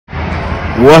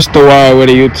What's the word with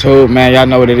the YouTube, man? Y'all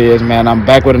know what it is, man. I'm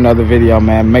back with another video,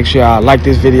 man. Make sure y'all like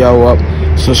this video up,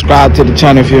 subscribe to the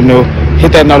channel if you're new,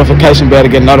 hit that notification bell to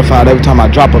get notified every time I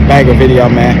drop a banger video,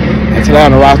 man. And today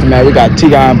on the roster, man, we got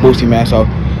T.I. and Boosie, man. So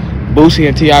Boosie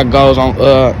and T.I. goes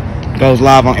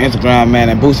live on Instagram, man.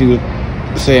 And Boosie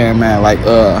was saying, man, like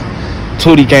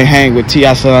Tootie can't hang with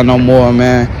T.I. son no more,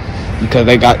 man, because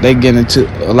they getting into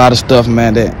a lot of stuff,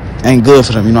 man, that ain't good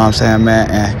for them, you know what I'm saying,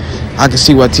 man. And I can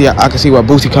see where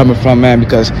Boosie coming from, man,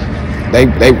 because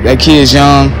they kids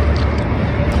young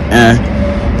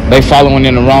and they following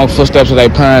in the wrong footsteps of their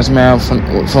parents, man,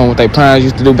 from what their parents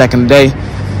used to do back in the day,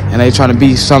 and they trying to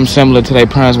be something similar to their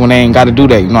parents when they ain't got to do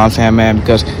that, you know what I'm saying, man,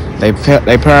 because their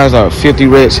parents are filthy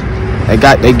rich. They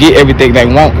get everything they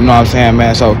want, you know what I'm saying,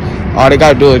 man. So all they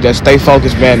gotta do is just stay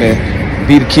focused, man, and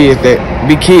be the kids that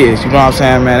be kids, you know what I'm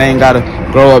saying, man. They ain't gotta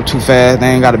grow up too fast. They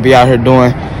ain't gotta be out here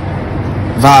doing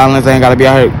violence. They ain't gotta be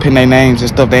out here putting their names and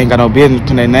stuff. They ain't got no business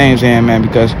putting their names in, man,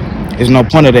 because there's no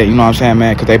point of that, you know what I'm saying,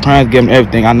 man, because their parents give them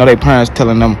everything. I know their parents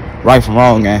telling them right from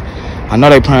wrong, and I know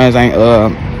their parents ain't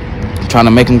trying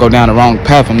to make them go down the wrong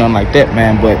path or nothing like that,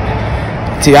 man. But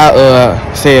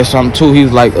T.I. said something too. He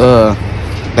was like,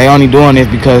 they only doing this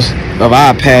because of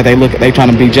our path. They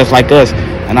trying to be just like us,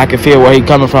 and I can feel where he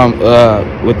coming from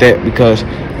with that, because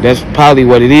that's probably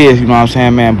what it is, you know what I'm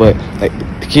saying, man. But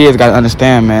the kids gotta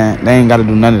understand, man, they ain't gotta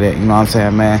do none of that, you know what I'm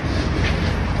saying, man.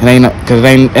 It ain't, cause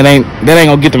that ain't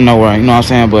gonna get them nowhere, you know what I'm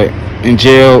saying. But in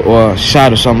jail or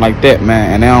shot or something like that,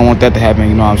 man, and they don't want that to happen,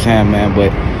 you know what I'm saying, man.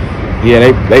 But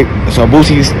yeah, so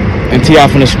Boosie and T.I.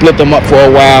 finna split them up for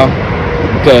a while,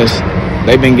 because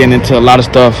they been getting into a lot of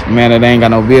stuff, man, that they ain't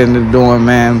got no business doing,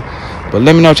 man. But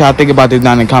let me know what y'all think about this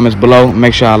down in the comments below.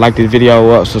 Make sure y'all like this video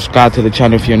up, subscribe to the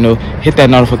channel if you're new, hit that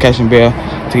notification bell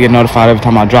to get notified every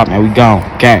time I drop, man. We gone,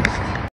 gang.